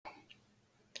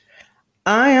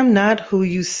I am not who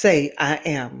you say I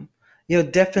am. Your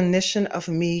definition of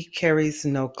me carries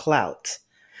no clout.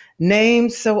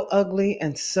 Names so ugly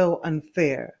and so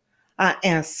unfair. I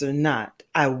answer not,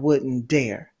 I wouldn't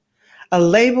dare. A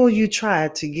label you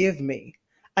tried to give me,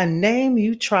 a name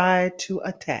you tried to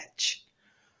attach.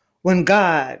 When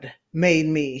God made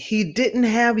me, He didn't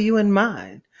have you in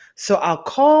mind. So I'll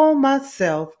call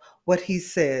myself what He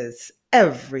says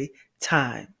every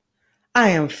time.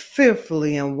 I am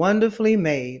fearfully and wonderfully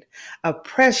made. A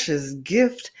precious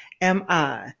gift am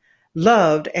I,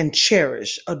 loved and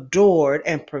cherished, adored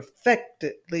and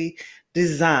perfectly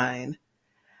designed.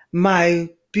 My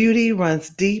beauty runs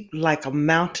deep like a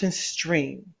mountain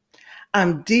stream.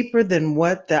 I'm deeper than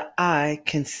what the eye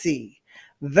can see.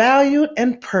 Valued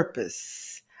and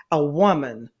purpose, a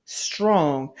woman,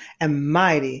 strong and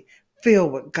mighty,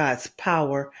 filled with God's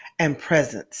power and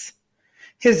presence.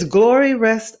 His glory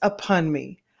rests upon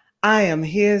me. I am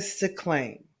his to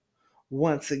claim.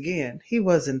 Once again, he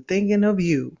wasn't thinking of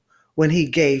you when he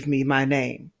gave me my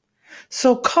name.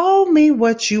 So call me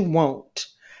what you want,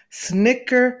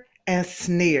 snicker and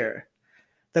sneer.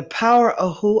 The power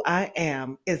of who I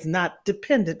am is not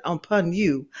dependent upon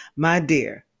you, my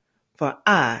dear, for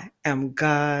I am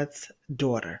God's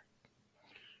daughter.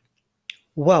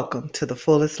 Welcome to the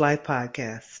Fullest Life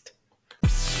Podcast.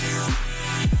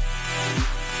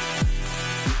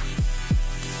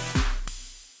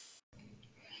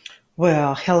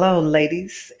 Well, hello,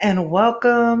 ladies, and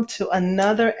welcome to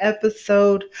another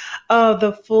episode of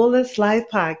the Fullest Life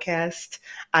Podcast.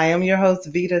 I am your host,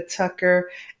 Vita Tucker,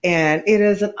 and it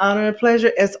is an honor and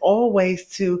pleasure, as always,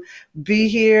 to be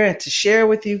here and to share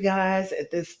with you guys at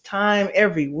this time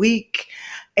every week.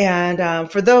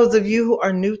 And for those of you who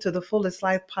are new to the Fullest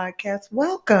Life Podcast,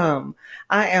 welcome.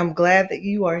 I am glad that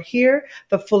you are here.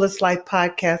 The Fullest Life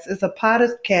Podcast is a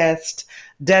podcast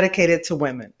dedicated to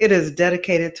women. It is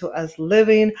dedicated to us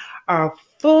living our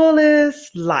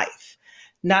fullest life.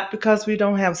 Not because we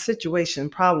don't have situation,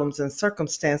 problems, and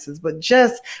circumstances, but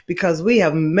just because we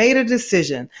have made a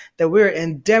decision that we're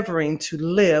endeavoring to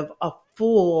live a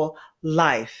full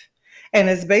life. And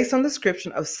it's based on the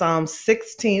scripture of Psalm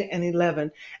 16 and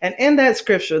 11. And in that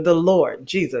scripture, the Lord,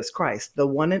 Jesus Christ, the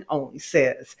one and only,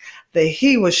 says that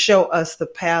he will show us the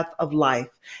path of life.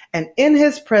 And in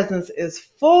his presence is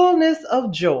fullness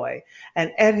of joy.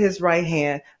 And at his right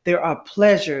hand, there are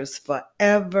pleasures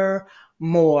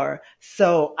forevermore.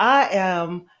 So I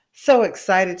am so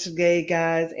excited today,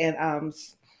 guys. And I'm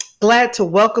glad to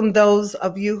welcome those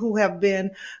of you who have been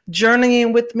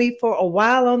journeying with me for a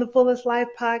while on the Fullest Life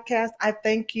Podcast. I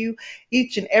thank you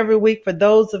each and every week for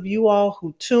those of you all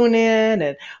who tune in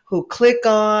and who click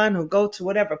on, who go to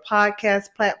whatever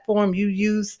podcast platform you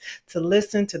use to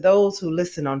listen, to those who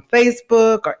listen on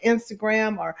Facebook or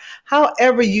Instagram or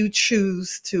however you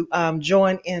choose to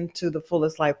join into the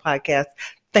Fullest Life Podcast.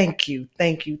 Thank you,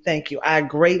 thank you, thank you. I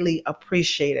greatly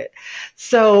appreciate it.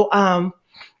 So,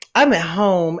 I'm at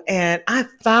home and I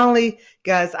finally,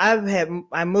 guys,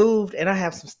 I moved and I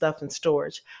have some stuff in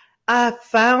storage. I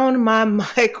found my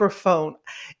microphone.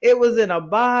 It was in a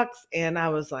box and I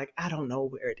was like, I don't know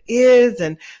where it is.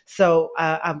 And so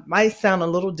I might sound a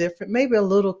little different, maybe a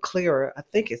little clearer. I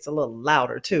think it's a little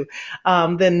louder too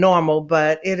than normal,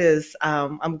 but it is,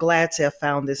 I'm glad to have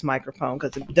found this microphone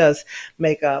because it does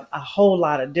make a whole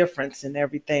lot of difference in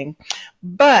everything.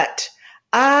 But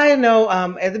I know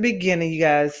at the beginning, you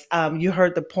guys, you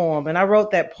heard the poem, and I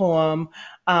wrote that poem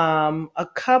a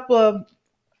couple of,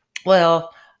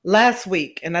 well, last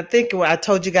week. And I think I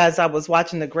told you guys I was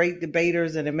watching The Great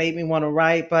Debaters and it made me want to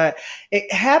write, but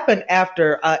it happened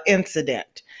after an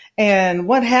incident. And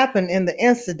what happened in the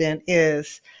incident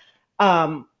is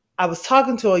I was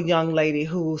talking to a young lady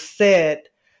who said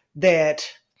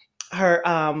that her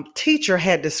teacher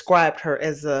had described her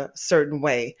as a certain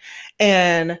way.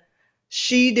 And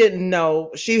she didn't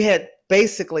know, she had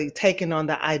basically taken on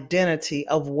the identity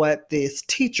of what this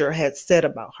teacher had said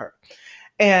about her.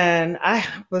 And I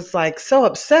was like so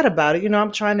upset about it. You know,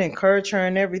 I'm trying to encourage her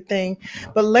and everything.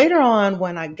 But later on,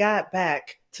 when I got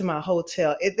back to my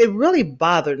hotel, it really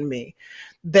bothered me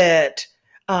that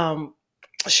um,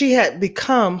 she had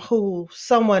become who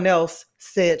someone else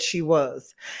said she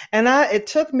was. And it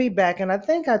took me back, and I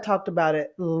think I talked about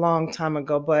it a long time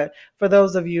ago, but for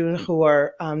those of you who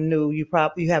are new, you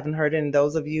haven't heard it, and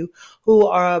those of you who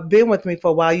are been with me for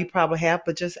a while, you probably have,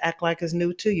 but just act like it's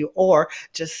new to you, or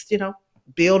just,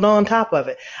 build on top of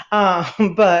it.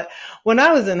 But when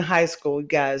I was in high school,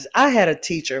 guys, I had a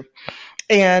teacher,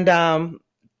 and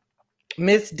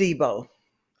Miss Debo,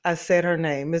 I said her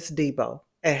name, Miss Debo,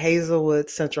 at Hazelwood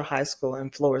Central High School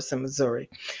in Florissant, Missouri.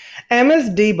 And Miss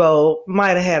Debo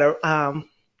might have had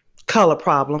color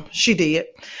problem. She did.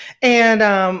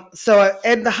 And so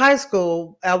at the high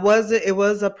school, it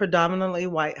was a predominantly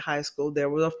white high school. There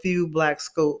were a few black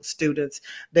school students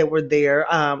that were there.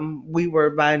 We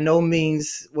were by no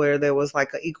means where there was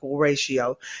like an equal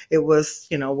ratio. It was,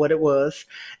 what it was.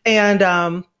 And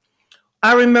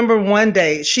I remember one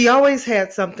day, she always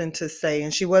had something to say,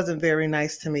 and she wasn't very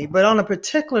nice to me. But on a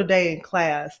particular day in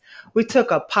class, we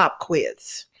took a pop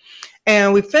quiz.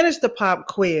 And we finished the pop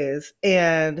quiz,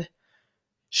 and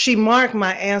she marked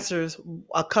my answers,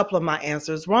 a couple of my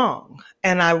answers wrong.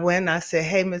 And I went and I said,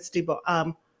 "Hey, Miss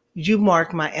Debo, you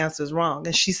marked my answers wrong."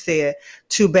 And she said,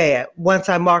 "Too bad. Once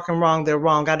I mark them wrong, they're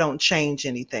wrong. I don't change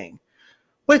anything."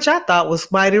 Which I thought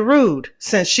was mighty rude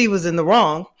since she was in the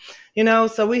wrong.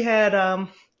 So we had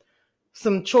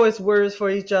some choice words for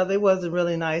each other. It wasn't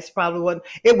really nice. Probably wasn't.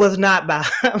 It was not by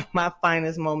my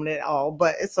finest moment at all,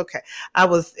 but it's okay. I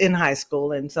was in high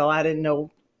school, and so I didn't know,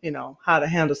 how to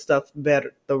handle stuff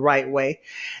better, the right way.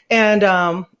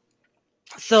 And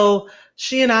so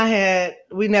she and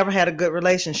we never had a good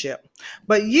relationship.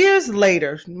 But years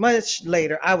later, much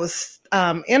later, I was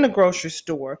in a grocery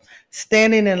store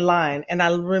standing in line, and I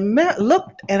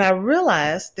looked and I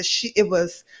realized that it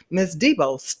was Miss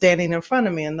Debo standing in front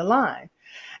of me in the line.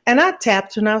 And I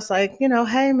tapped her and I was like,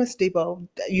 "Hey, Miss Debo,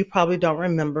 you probably don't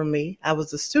remember me. I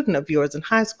was a student of yours in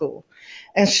high school."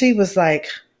 And she was like,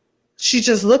 she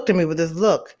just looked at me with this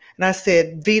look. And I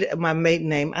said, Vita, my maiden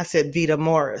name, I said, Vita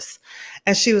Morris.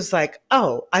 And she was like,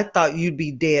 "Oh, I thought you'd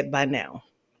be dead by now."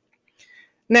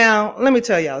 Now, let me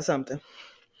tell y'all something.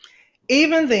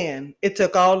 Even then, it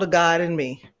took all the God in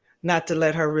me not to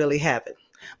let her really have it.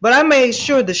 But I made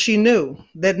sure that she knew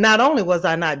that not only was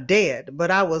I not dead,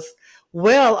 but I was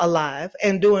well alive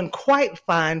and doing quite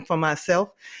fine for myself.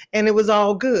 And it was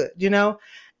all good.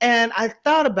 And I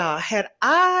thought about, had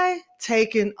I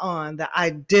taken on the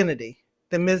identity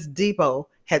that Miss Debo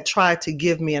had tried to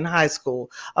give me in high school,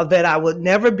 of that I would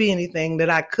never be anything, that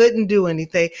I couldn't do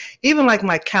anything, even like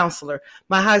my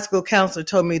high school counselor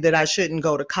told me that I shouldn't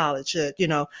go to college.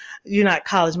 You're not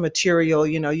college material.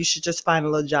 You should just find a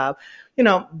little job.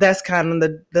 That's kind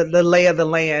of the lay of the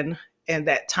land in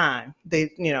that time.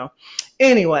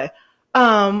 Anyway,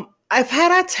 I've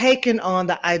had I taken on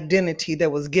the identity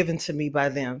that was given to me by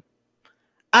them,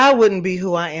 I wouldn't be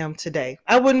who I am today.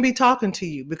 I wouldn't be talking to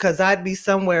you because I'd be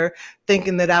somewhere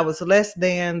thinking that I was less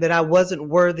than, that I wasn't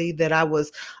worthy, that I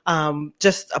was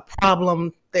just a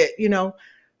problem, that,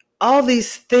 all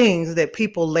these things that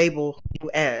people label you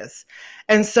as.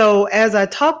 And so as I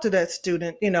talked to that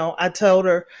student, I told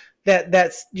her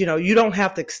that's, you don't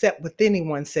have to accept what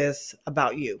anyone says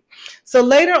about you. So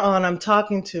later on, I'm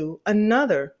talking to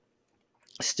another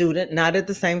student, not at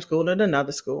the same school, at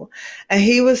another school. And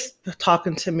he was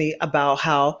talking to me about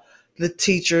how the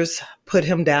teachers put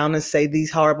him down and say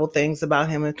these horrible things about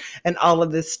him and all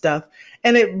of this stuff.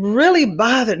 And it really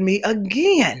bothered me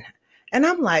again. And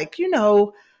I'm like,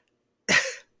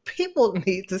 people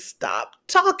need to stop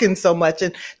talking so much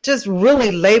and just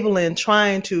really labeling,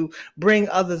 trying to bring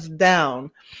others down.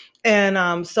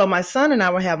 And so my son and I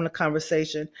were having a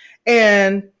conversation,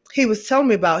 and he was telling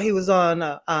me about, he was on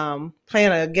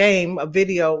playing a game,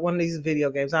 one of these video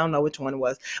games. I don't know which one it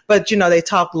was, but they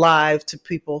talk live to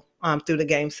people through the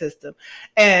game system.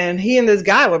 And he and this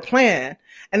guy were playing,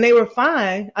 and they were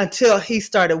fine until he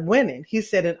started winning. He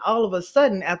said, and all of a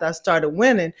sudden, after I started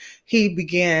winning, he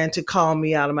began to call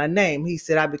me out of my name. He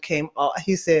said,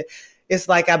 it's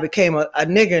like I became a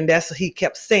nigger, and that's what he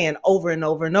kept saying over and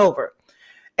over and over.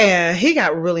 And he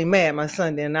got really mad, my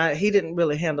son did. And he didn't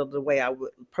really handle it the way I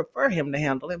would prefer him to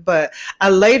handle it. But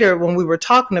later, when we were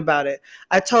talking about it,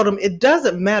 I told him, it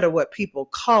doesn't matter what people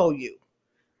call you.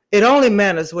 It only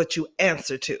matters what you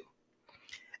answer to.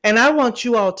 And I want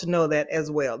you all to know that as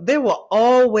well. There will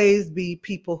always be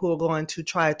people who are going to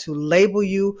try to label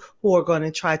you, who are going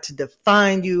to try to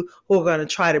define you, who are going to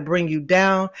try to bring you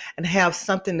down and have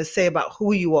something to say about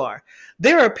who you are.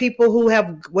 There are people who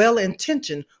have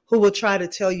well-intentioned who will try to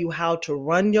tell you how to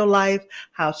run your life,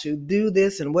 how to do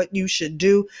this and what you should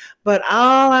do. But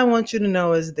all I want you to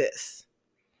know is this: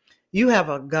 you have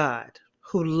a God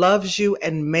who loves you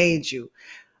and made you.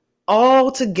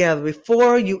 All together,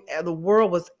 before the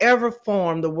world was ever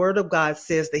formed, the Word of God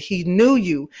says that He knew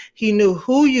you. He knew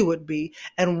who you would be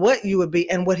and what you would be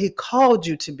and what He called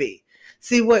you to be.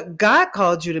 See, what God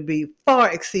called you to be far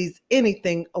exceeds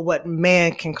anything of what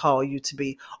man can call you to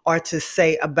be or to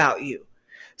say about you.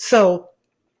 So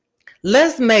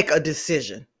let's make a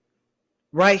decision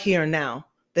right here and now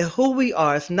that who we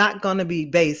are is not going to be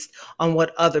based on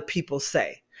what other people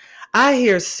say. I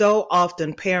hear so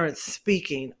often parents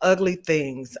speaking ugly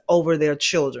things over their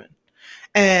children.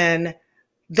 And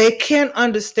they can't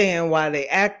understand why they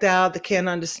act out. They can't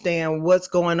understand what's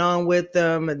going on with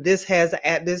them. And this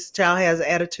child has an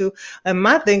attitude. And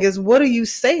my thing is, what are you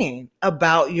saying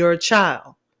about your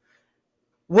child?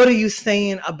 What are you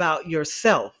saying about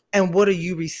yourself? And what are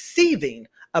you receiving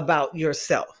about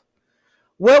yourself?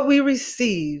 What we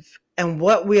receive and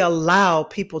what we allow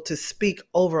people to speak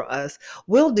over us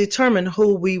will determine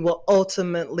who we will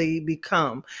ultimately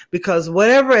become. Because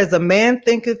whatever as a man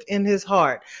thinketh in his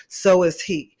heart, so is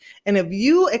he. And if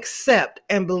you accept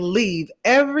and believe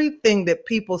everything that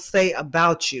people say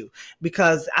about you,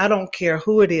 because I don't care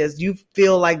who it is, you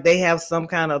feel like they have some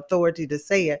kind of authority to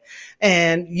say it,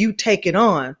 and you take it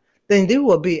on, then you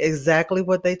will be exactly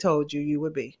what they told you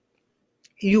would be.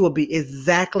 You will be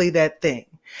exactly that thing.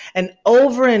 And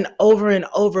over and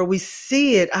over, we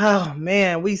see it. Oh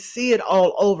man, we see it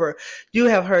all over. You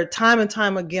have heard time and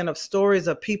time again of stories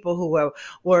of people who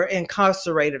were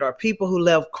incarcerated or people who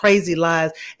lived crazy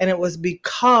lives. And it was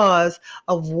because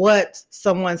of what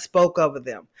someone spoke over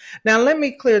them. Now, let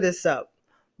me clear this up.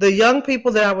 The young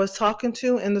people that I was talking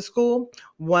to in the school,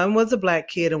 one was a black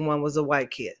kid and one was a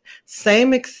white kid.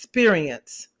 Same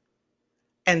experience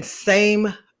and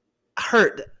same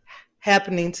hurt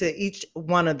happening to each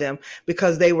one of them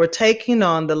because they were taking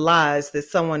on the lies that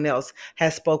someone else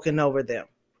has spoken over them.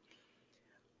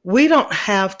 We don't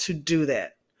have to do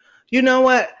that. You know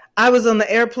what? I was on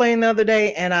the airplane the other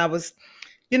day and I was,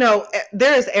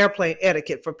 there is airplane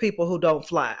etiquette for people who don't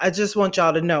fly. I just want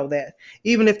y'all to know that.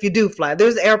 Even if you do fly,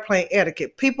 there's airplane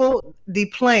etiquette. People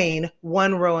deplane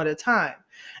one row at a time.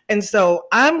 And so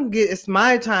it's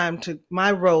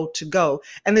my row to go.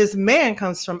 And this man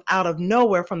comes from out of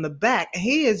nowhere from the back, and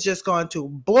he is just going to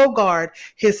blow guard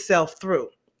himself through.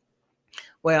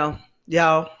 Well,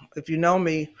 y'all, if you know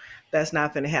me, that's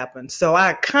not going to happen. So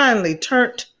I kindly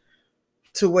turned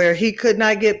to where he could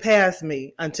not get past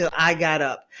me until I got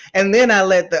up. And then I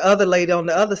let the other lady on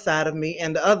the other side of me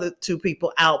and the other two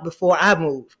people out before I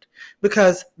moved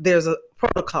because there's a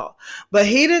protocol. But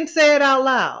he didn't say it out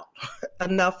loud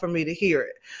enough for me to hear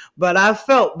it. But I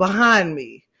felt behind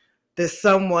me that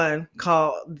someone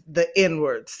called the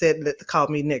N-word, called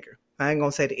me nigger. I ain't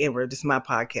going to say the N-word. This is my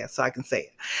podcast, so I can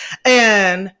say it.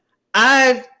 And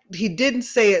he didn't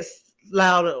say it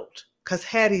loud because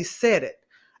had he said it,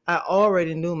 I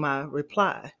already knew my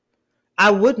reply.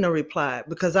 I wouldn't have replied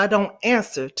because I don't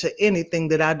answer to anything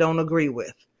that I don't agree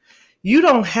with. You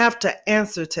don't have to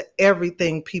answer to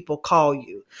everything people call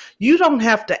you. You don't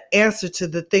have to answer to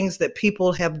the things that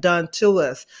people have done to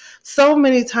us. So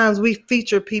many times we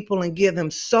feature people and give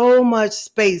them so much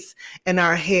space in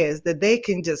our heads that they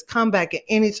can just come back at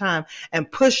any time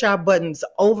and push our buttons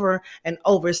over and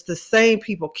over. It's the same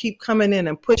people keep coming in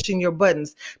and pushing your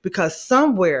buttons because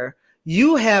somewhere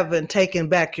you haven't taken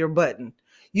back your button.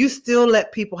 You still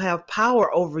let people have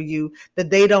power over you that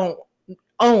they don't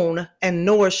own, and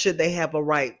nor should they have a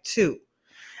right to.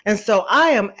 And so I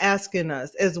am asking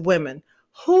us as women,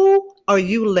 who are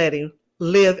you letting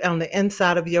live on the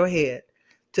inside of your head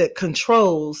that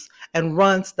controls and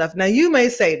runs stuff? Now you may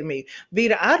say to me,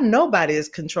 Vita, nobody is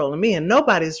controlling me and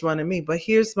nobody's running me. But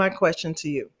here's my question to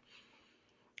you.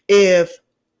 If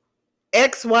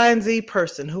X, Y, and Z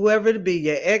person, whoever it be,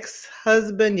 your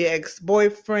ex-husband, your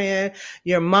ex-boyfriend,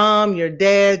 your mom, your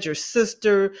dad, your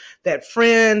sister, that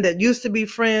friend that used to be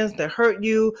friends that hurt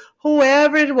you,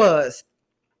 whoever it was,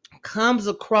 comes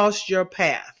across your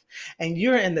path and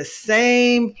you're in the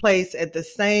same place at the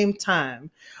same time,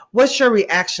 what's your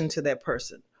reaction to that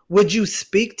person? Would you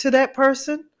speak to that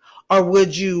person? Or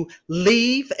would you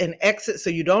leave and exit so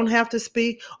you don't have to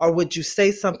speak? Or would you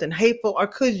say something hateful? Or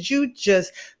could you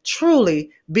just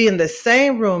truly be in the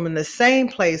same room, in the same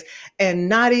place, and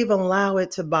not even allow it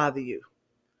to bother you?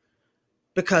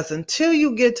 Because until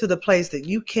you get to the place that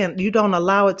you don't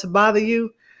allow it to bother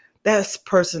you, that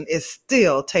person is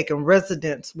still taking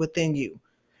residence within you.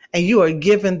 And you are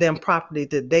giving them property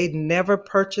that they never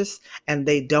purchased and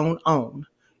they don't own.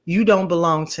 You don't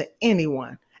belong to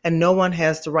anyone. And no one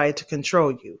has the right to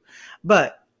control you.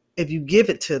 But if you give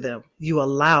it to them, you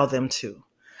allow them to.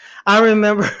 I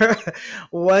remember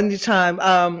one time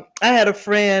I had a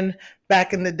friend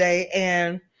back in the day,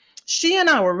 and she and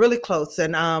I were really close.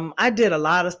 And I did a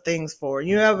lot of things for her.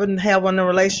 You ever have one of the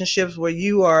relationships where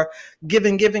you are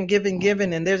giving,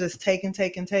 and they're just taking.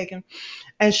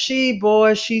 And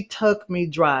she took me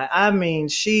dry. I mean,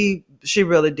 she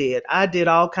really did. I did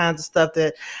all kinds of stuff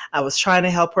that I was trying to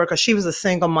help her because she was a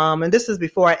single mom. And this is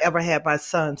before I ever had my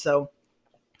son. So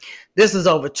this is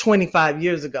over 25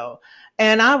 years ago.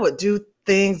 And I would do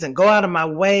things and go out of my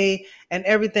way and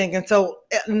everything. And so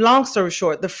long story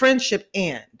short, the friendship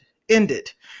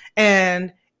ended.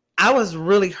 And I was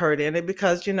really hurt in it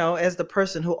because, as the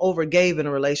person who overgave in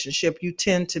a relationship, you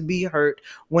tend to be hurt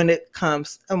when it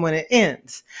comes and when it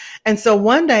ends. And so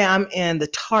one day I'm in the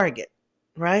Target,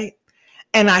 right?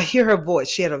 And I hear her voice.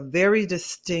 She had a very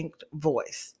distinct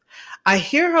voice. I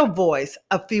hear her voice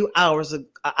a few hours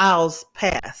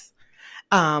pass.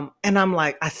 And I'm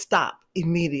like, I stopped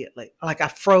immediately. Like I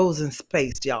froze in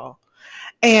space, y'all.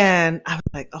 And I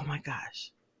was like, oh my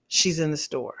gosh, she's in the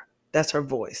store. That's her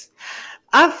voice.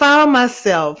 I found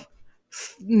myself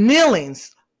kneeling,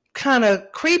 kind of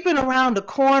creeping around the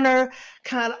corner,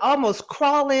 kind of almost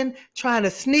crawling, trying to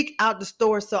sneak out the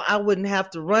store so I wouldn't have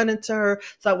to run into her,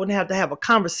 so I wouldn't have to have a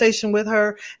conversation with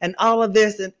her and all of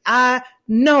this. And I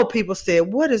know people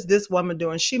said, what is this woman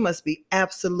doing? She must be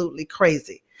absolutely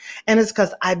crazy. And it's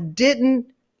because I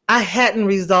hadn't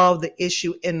resolved the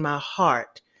issue in my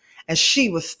heart. And she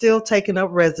was still taking up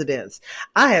residence.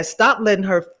 I had stopped letting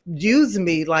her use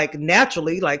me like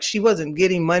naturally, like she wasn't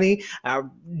getting money or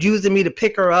using me to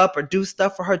pick her up or do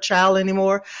stuff for her child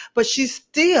anymore. But she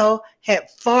still had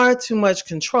far too much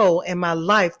control in my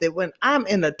life that when I'm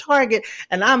in a Target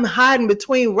and I'm hiding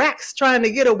between racks trying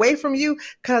to get away from you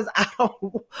because I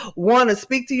don't want to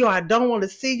speak to you, I don't want to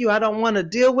see you, I don't want to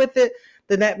deal with it,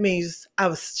 then that means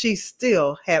she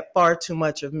still had far too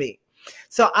much of me.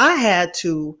 So I had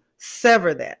to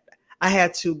sever that. I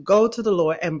had to go to the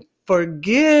Lord and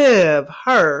forgive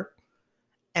her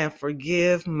and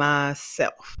forgive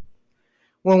myself.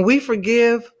 When we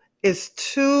forgive, most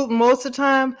of the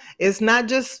time, it's not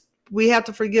just we have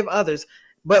to forgive others,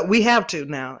 but we have to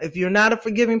now. If you're not a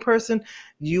forgiving person,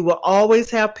 you will always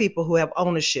have people who have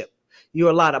ownership. You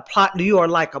are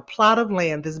like a plot of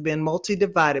land that's been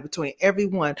multi-divided between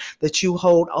everyone that you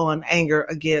hold on anger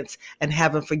against and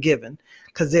haven't forgiven,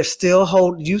 because you still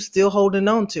holding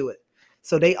on to it.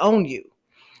 So they own you.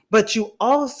 But you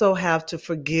also have to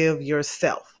forgive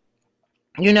yourself.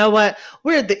 You know what?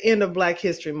 We're at the end of Black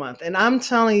History Month, and I'm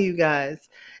telling you guys,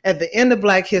 at the end of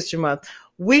Black History Month,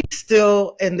 we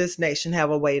still in this nation have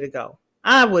a way to go.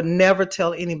 I would never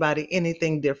tell anybody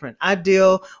anything different. I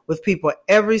deal with people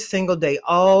every single day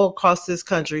all across this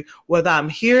country, whether I'm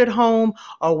here at home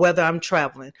or whether I'm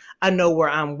traveling. I know where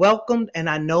I'm welcomed and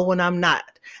I know when I'm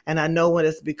not. And I know when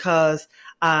it's because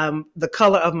the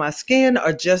color of my skin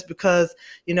or just because,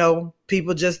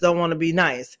 people just don't want to be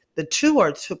nice. The two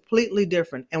are completely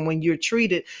different. And when you're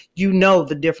treated, you know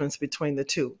the difference between the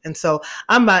two. And so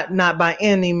I'm not by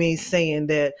any means saying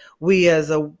that we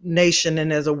as a nation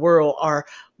and as a world are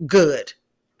good.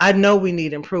 I know we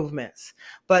need improvements.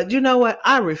 But you know what?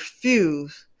 I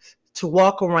refuse to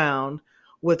walk around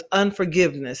with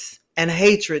unforgiveness and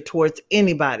hatred towards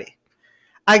anybody.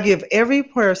 I give every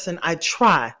person,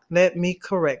 let me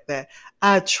correct that.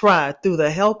 I try through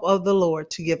the help of the Lord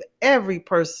to give every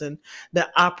person the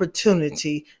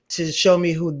opportunity to show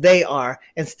me who they are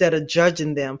instead of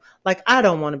judging them like I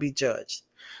don't want to be judged.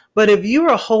 But if you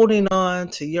are holding on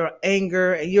to your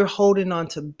anger and you're holding on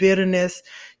to bitterness,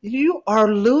 you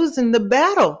are losing the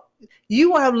battle.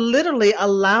 You are literally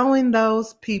allowing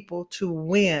those people to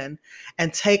win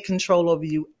and take control over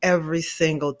you every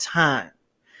single time.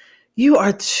 You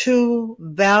are too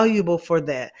valuable for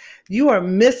that. You are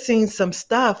missing some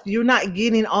stuff. You're not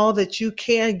getting all that you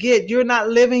can get. You're not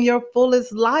living your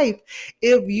fullest life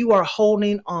if you are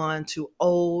holding on to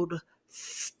old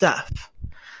stuff.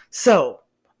 So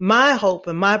my hope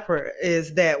and my prayer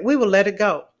is that we will let it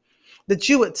go. That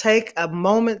you would take a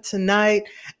moment tonight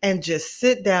and just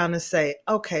sit down and say,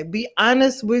 okay, be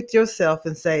honest with yourself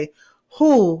and say,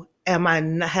 who have I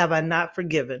not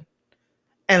forgiven?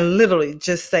 And literally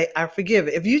just say, I forgive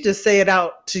it. If you just say it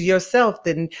out to yourself,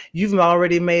 then you've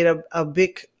already made a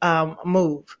big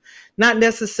move. Not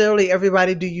necessarily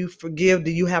everybody do you forgive.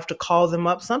 Do you have to call them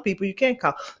up? Some people you can't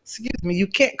call. You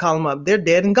can't call them up. They're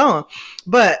dead and gone.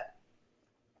 But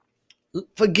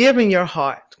forgiving your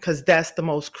heart, because that's the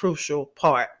most crucial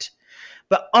part.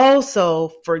 But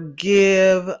also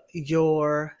forgive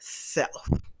yourself.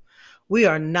 We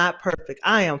are not perfect.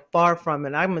 I am far from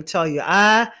it. I'm going to tell you,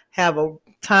 I have a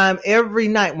time every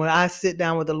night when I sit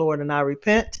down with the Lord and I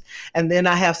repent. And then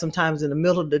I have some times in the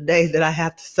middle of the day that I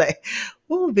have to say,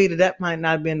 oh, Vita, that might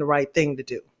not have been the right thing to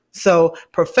do. So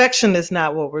perfection is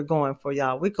not what we're going for,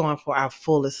 y'all. We're going for our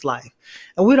fullest life.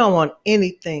 And we don't want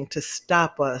anything to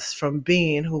stop us from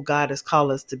being who God has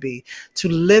called us to be, to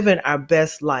live in our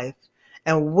best life.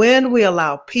 And when we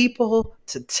allow people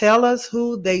to tell us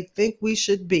who they think we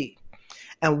should be,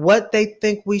 and what they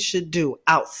think we should do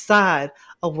outside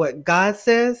of what God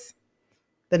says,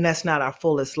 then that's not our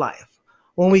fullest life.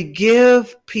 When we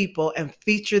give people and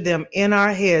feature them in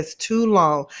our heads too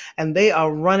long, and they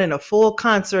are running a full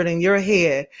concert in your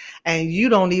head and you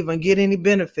don't even get any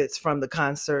benefits from the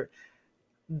concert,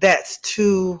 that's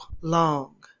too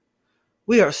long.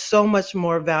 We are so much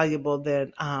more valuable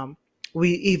than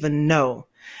we even know.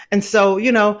 And so,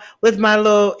 with my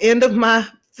little end of my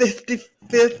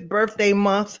 55th birthday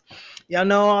month, y'all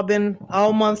know I've been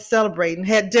all month celebrating.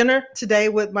 Had dinner today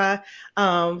with my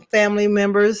family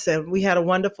members, and we had a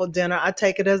wonderful dinner. I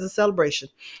take it as a celebration.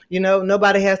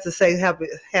 Nobody has to say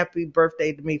happy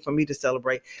birthday to me for me to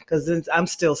celebrate, because I'm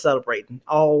still celebrating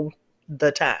all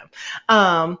the time.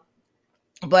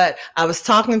 But I was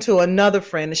talking to another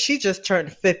friend, and she just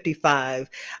turned 55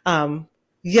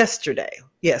 yesterday.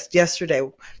 Yes, yesterday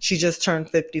she just turned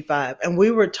 55. And we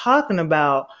were talking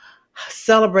about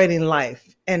celebrating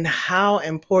life and how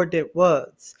important it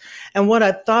was. And what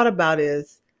I thought about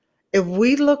is, if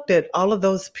we looked at all of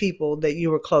those people that you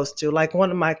were close to, like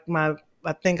one of my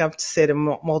I think I've said it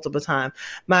multiple times,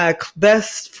 my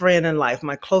best friend in life,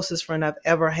 my closest friend I've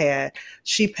ever had,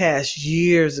 she passed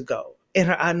years ago in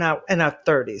her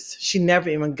 30s. She never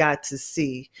even got to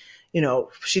see,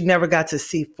 she never got to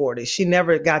see 40. She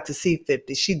never got to see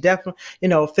 50. She definitely,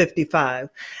 55.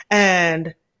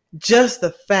 And just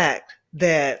the fact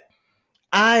that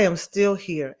I am still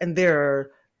here, and there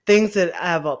are things that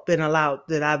I've been allowed,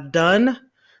 that I've done,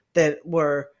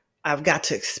 I've got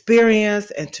to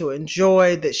experience and to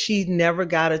enjoy, that she never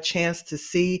got a chance to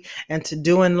see and to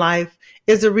do in life,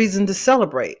 is a reason to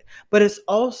celebrate. But it's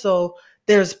also,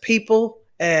 there's people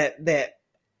that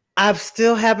I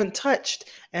still haven't touched,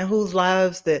 and whose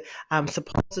lives that I'm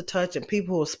supposed to touch, and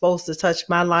people who are supposed to touch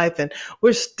my life, and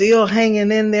we're still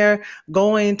hanging in there,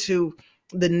 going to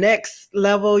the next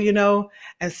level,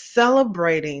 and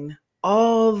celebrating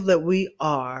all that we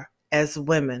are as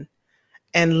women,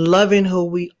 and loving who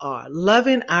we are,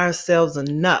 loving ourselves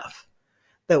enough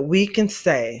that we can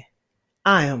say,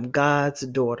 I am God's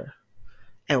daughter.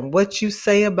 And what you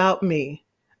say about me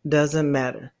doesn't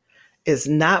matter. It's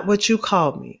not what you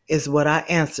call me, it's what I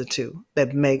answer to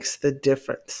that makes the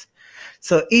difference.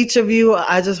 So each of you,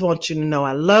 I just want you to know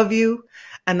I love you,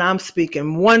 and I'm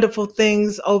speaking wonderful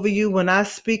things over you. When I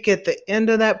speak at the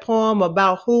end of that poem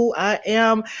about who I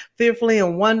am, fearfully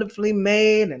and wonderfully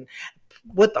made, and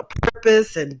with a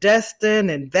purpose and destined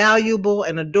and valuable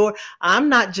and adored, I'm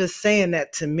not just saying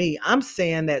that to me, I'm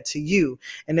saying that to you.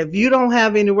 And if you don't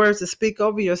have any words to speak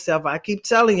over yourself, I keep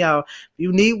telling y'all, if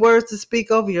you need words to speak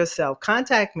over yourself,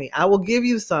 contact me. I will give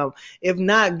you some. If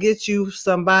not, get you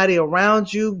somebody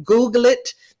around you, Google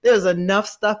it. There's enough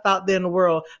stuff out there in the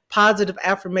world, positive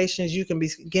affirmations you can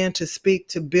begin to speak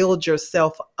to build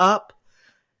yourself up.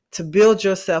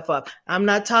 I'm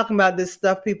not talking about this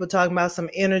stuff people talking about, some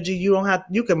energy.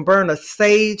 You can burn a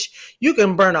sage, you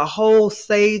can burn a whole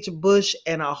sage bush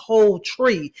and a whole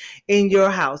tree in your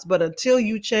house. But until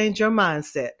you change your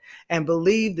mindset and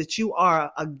believe that you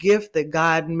are a gift that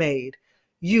God made,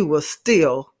 you will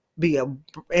still be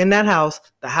in that house,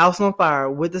 the house on fire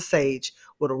with the sage,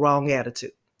 with a wrong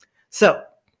attitude. So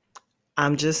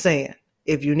I'm just saying,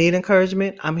 if you need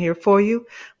encouragement, I'm here for you.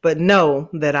 But know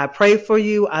that I pray for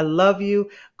you. I love you.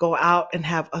 Go out and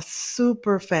have a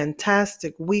super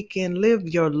fantastic weekend. Live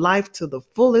your life to the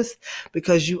fullest,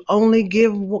 because you only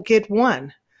get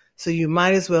one. So you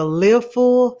might as well live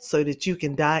full so that you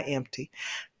can die empty.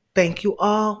 Thank you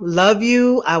all. Love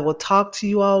you. I will talk to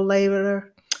you all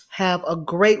later. Have a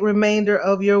great remainder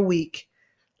of your week.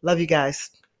 Love you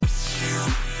guys.